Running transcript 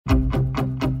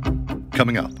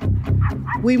coming up.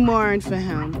 We mourn for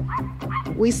him.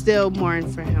 We still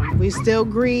mourn for him. We still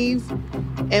grieve,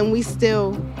 and we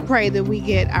still pray that we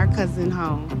get our cousin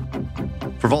home.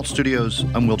 For Vault Studios,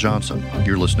 I'm Will Johnson.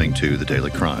 You're listening to The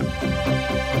Daily Crime.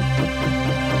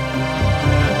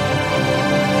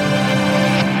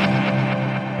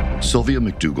 Sylvia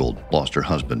McDougal lost her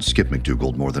husband, Skip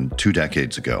McDougal, more than 2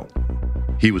 decades ago.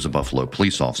 He was a Buffalo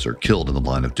police officer killed in the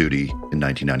line of duty in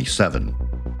 1997.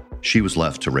 She was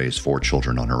left to raise 4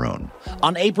 children on her own.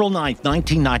 On April 9,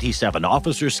 1997,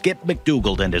 Officer Skip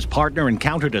McDougal and his partner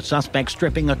encountered a suspect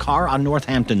stripping a car on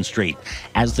Northampton Street.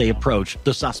 As they approached,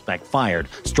 the suspect fired,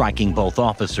 striking both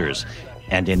officers.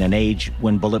 And in an age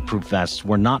when bulletproof vests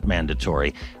were not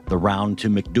mandatory, the round to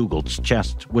McDougal's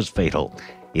chest was fatal.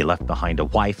 He left behind a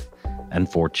wife and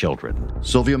 4 children.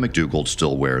 Sylvia McDougal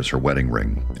still wears her wedding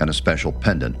ring and a special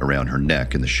pendant around her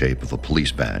neck in the shape of a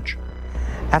police badge.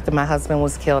 After my husband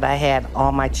was killed, I had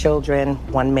all my children,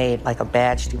 one made like a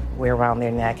badge to wear around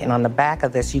their neck. And on the back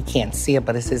of this, you can't see it,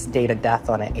 but it's his date of death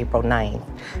on it, April 9th,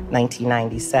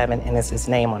 1997, and it's his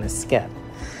name on his Skip.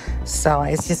 So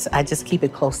I just keep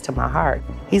it close to my heart.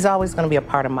 He's always going to be a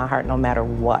part of my heart no matter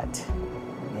what.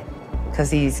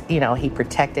 Because he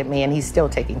protected me, and he's still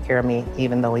taking care of me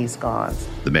even though he's gone.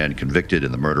 The man convicted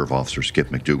in the murder of Officer Skip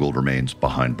McDougal remains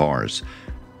behind bars.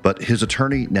 But his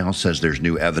attorney now says there's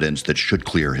new evidence that should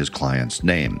clear his client's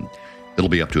name. It'll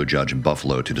be up to a judge in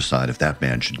Buffalo to decide if that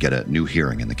man should get a new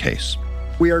hearing in the case.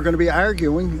 We are going to be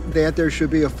arguing that there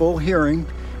should be a full hearing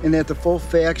and that the full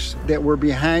facts that were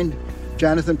behind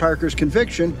Jonathan Parker's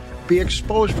conviction be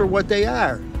exposed for what they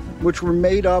are, which were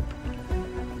made up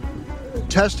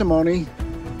testimony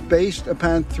based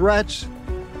upon threats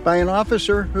by an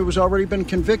officer who has already been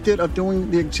convicted of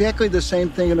doing exactly the same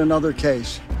thing in another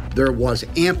case. There was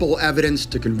ample evidence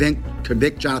to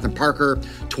convict Jonathan Parker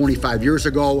 25 years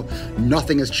ago.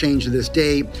 Nothing has changed to this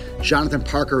day. Jonathan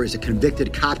Parker is a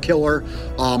convicted cop killer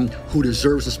who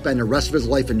deserves to spend the rest of his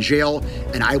life in jail,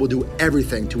 and I will do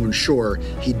everything to ensure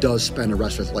he does spend the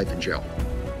rest of his life in jail.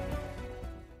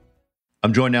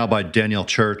 I'm joined now by Danielle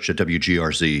Church at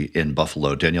WGRZ in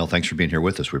Buffalo. Danielle, thanks for being here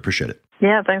with us. We appreciate it.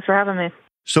 Yeah, thanks for having me.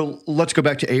 So let's go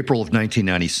back to April of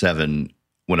 1997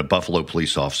 when a Buffalo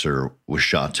police officer was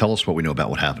shot. Tell us what we know about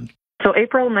what happened. So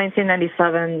April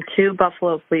 1997, 2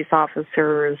 Buffalo police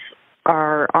officers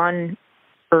are on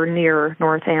or near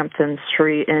Northampton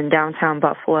Street in downtown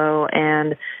Buffalo,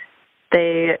 and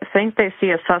they think they see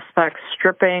a suspect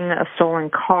stripping a stolen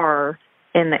car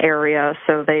in the area,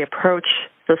 so they approach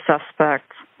the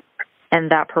suspect,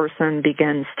 and that person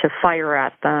begins to fire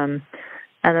at them.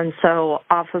 And then so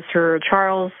Officer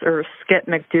Charles, or Skip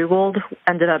McDougal,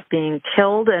 ended up being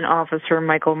killed, and Officer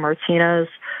Michael Martinez,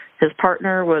 his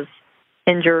partner, was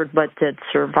injured but did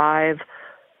survive.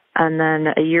 And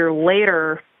then a year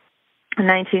later,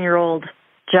 19-year-old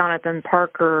Jonathan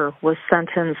Parker was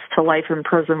sentenced to life in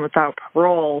prison without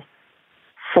parole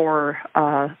for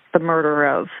the murder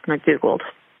of McDougal.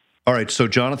 All right, so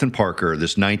Jonathan Parker,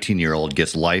 this 19-year-old,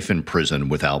 gets life in prison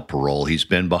without parole. He's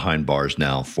been behind bars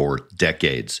now for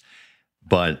decades.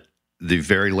 But the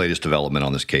very latest development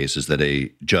on this case is that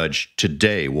a judge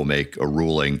today will make a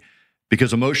ruling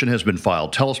because a motion has been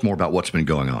filed. Tell us more about what's been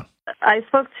going on. I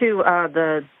spoke to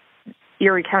the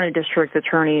Erie County District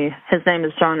Attorney. His name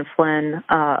is John Flynn,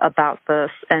 about this,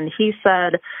 and he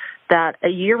said that a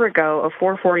year ago a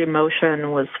 440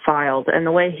 motion was filed, and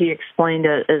the way he explained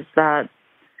it is that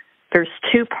there's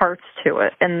 2 parts to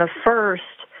it. And the first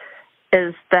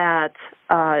is that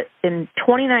in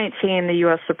 2019, the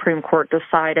U.S. Supreme Court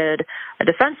decided a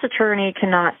defense attorney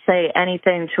cannot say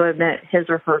anything to admit his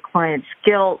or her client's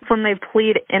guilt when they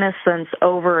plead innocence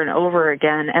over and over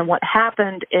again. And what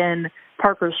happened in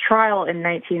Parker's trial in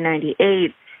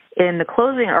 1998, in the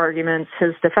closing arguments,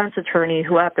 his defense attorney,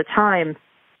 who at the time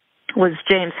was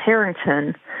James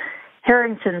Harrington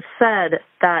said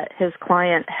that his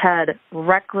client had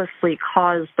recklessly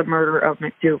caused the murder of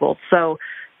McDougal. So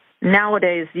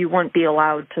nowadays, you wouldn't be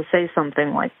allowed to say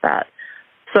something like that.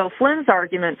 So Flynn's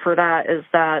argument for that is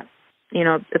that,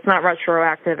 it's not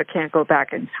retroactive, it can't go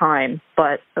back in time.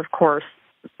 But, of course,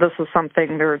 this is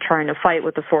something they're trying to fight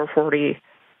with the 440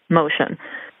 motion.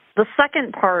 The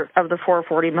second part of the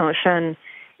 440 motion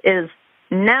is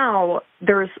now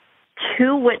there's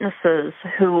 2 witnesses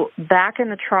who, back in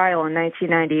the trial in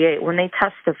 1998, when they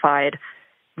testified,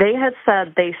 they had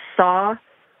said they saw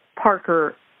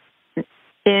Parker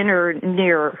in or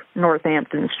near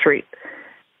Northampton Street.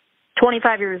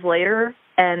 25 years later,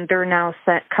 and they're now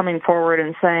coming forward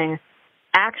and saying,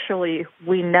 actually,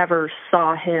 we never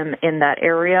saw him in that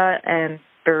area, and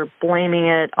they're blaming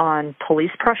it on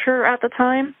police pressure at the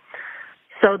time.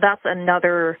 So that's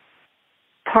another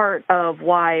part of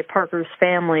why Parker's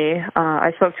family,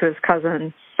 I spoke to his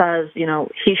cousin, says,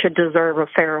 he should deserve a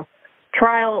fair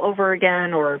trial over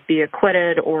again or be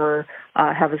acquitted or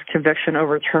have his conviction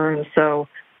overturned. So,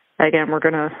 again, we're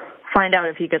going to find out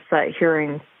if he gets that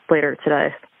hearing later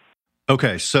today.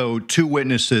 Okay, so 2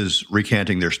 witnesses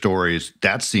recanting their stories,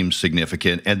 that seems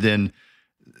significant. And then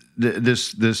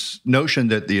this notion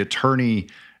that the attorney,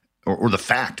 or the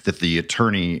fact that the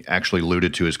attorney actually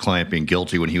alluded to his client being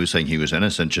guilty when he was saying he was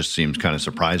innocent just seems kind of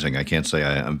surprising. I can't say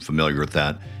I'm familiar with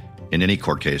that in any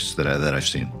court case that I've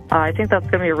seen. I think that's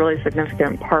going to be a really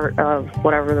significant part of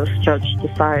whatever this judge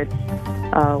decides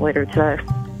later today.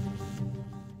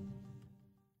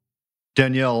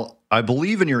 Danielle, I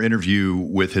believe in your interview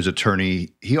with his attorney,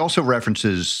 he also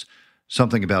references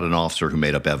something about an officer who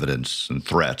made up evidence and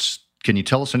threats. Can you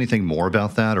tell us anything more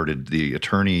about that, or did the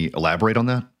attorney elaborate on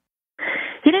that?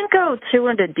 He didn't go too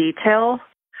into detail.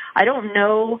 I don't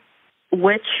know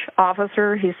which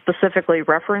officer he's specifically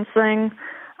referencing,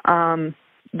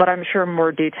 but I'm sure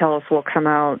more details will come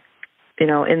out,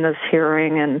 in this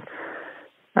hearing and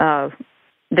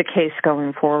the case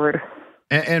going forward.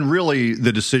 And really,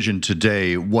 the decision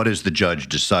today, what is the judge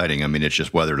deciding? I mean, it's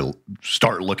just whether to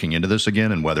start looking into this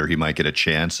again and whether he might get a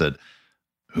chance at,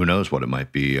 who knows what it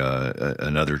might be,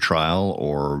 another trial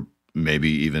or maybe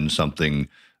even something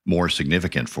more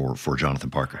significant for Jonathan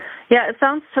Parker. Yeah, it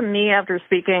sounds to me, after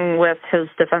speaking with his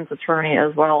defense attorney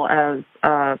as well as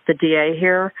the DA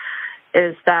here,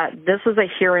 is that this is a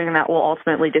hearing that will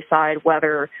ultimately decide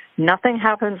whether nothing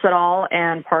happens at all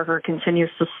and Parker continues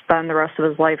to spend the rest of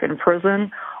his life in prison,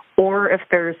 or if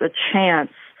there's a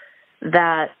chance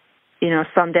that,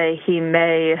 someday he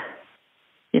may,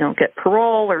 get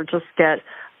parole or just get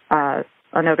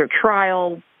another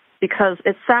trial, because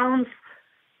it sounds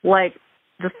like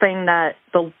the thing that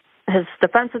his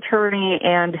defense attorney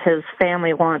and his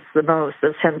family wants the most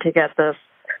is him to get this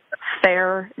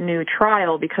fair new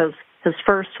trial, because his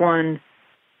first one,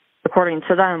 according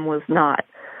to them, was not.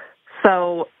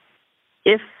 So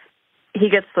if he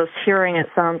gets this hearing, it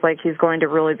sounds like he's going to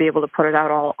really be able to put it out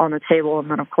all on the table,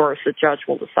 and then, of course, the judge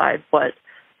will decide what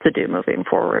to do moving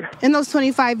forward. In those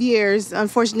 25 years,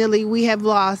 unfortunately, we have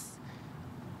lost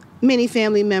many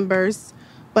family members,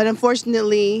 but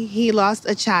unfortunately, he lost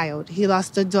a child. He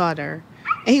lost a daughter,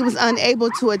 and he was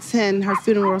unable to attend her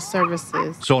funeral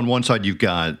services. So on one side, you've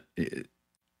got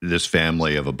this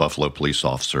family of a Buffalo police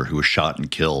officer who was shot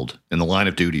and killed in the line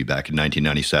of duty back in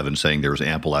 1997, saying there was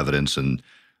ample evidence and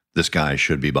this guy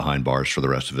should be behind bars for the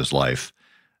rest of his life.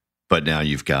 But now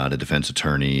you've got a defense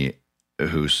attorney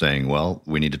who's saying, well,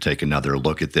 we need to take another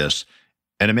look at this.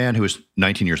 And a man who was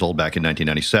 19 years old back in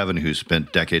 1997 who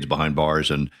spent decades behind bars,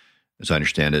 and as I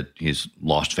understand it, he's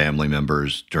lost family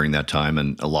members during that time,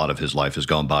 and a lot of his life has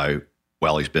gone by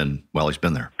while he's been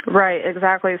there. Right,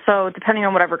 exactly. So depending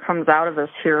on whatever comes out of this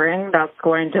hearing, that's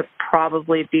going to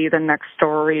probably be the next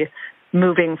story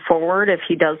moving forward. If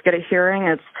he does get a hearing,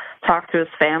 it's talk to his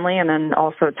family and then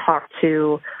also talk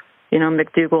to,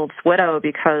 McDougal's widow,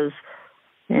 because,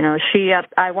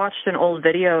 I watched an old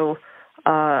video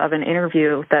of an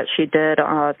interview that she did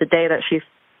the day that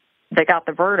they got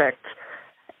the verdict,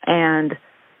 and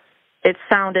it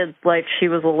sounded like she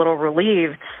was a little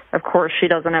relieved. Of course, she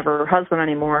doesn't have her husband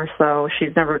anymore, so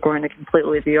she's never going to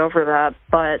completely be over that.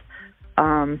 But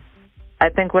I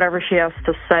think whatever she has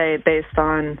to say based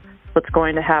on what's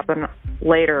going to happen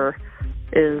later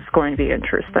is going to be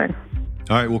interesting.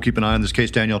 All right, we'll keep an eye on this case.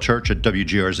 Danielle Church at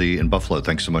WGRZ in Buffalo.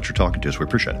 Thanks so much for talking to us. We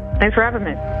appreciate it. Thanks for having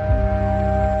me.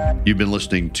 You've been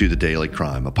listening to The Daily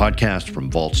Crime, a podcast from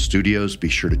Vault Studios. Be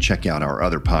sure to check out our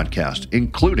other podcasts,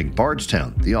 including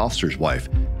Bardstown, The Officer's Wife,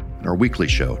 and our weekly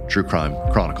show, True Crime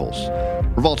Chronicles.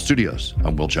 For Vault Studios,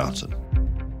 I'm Will Johnson.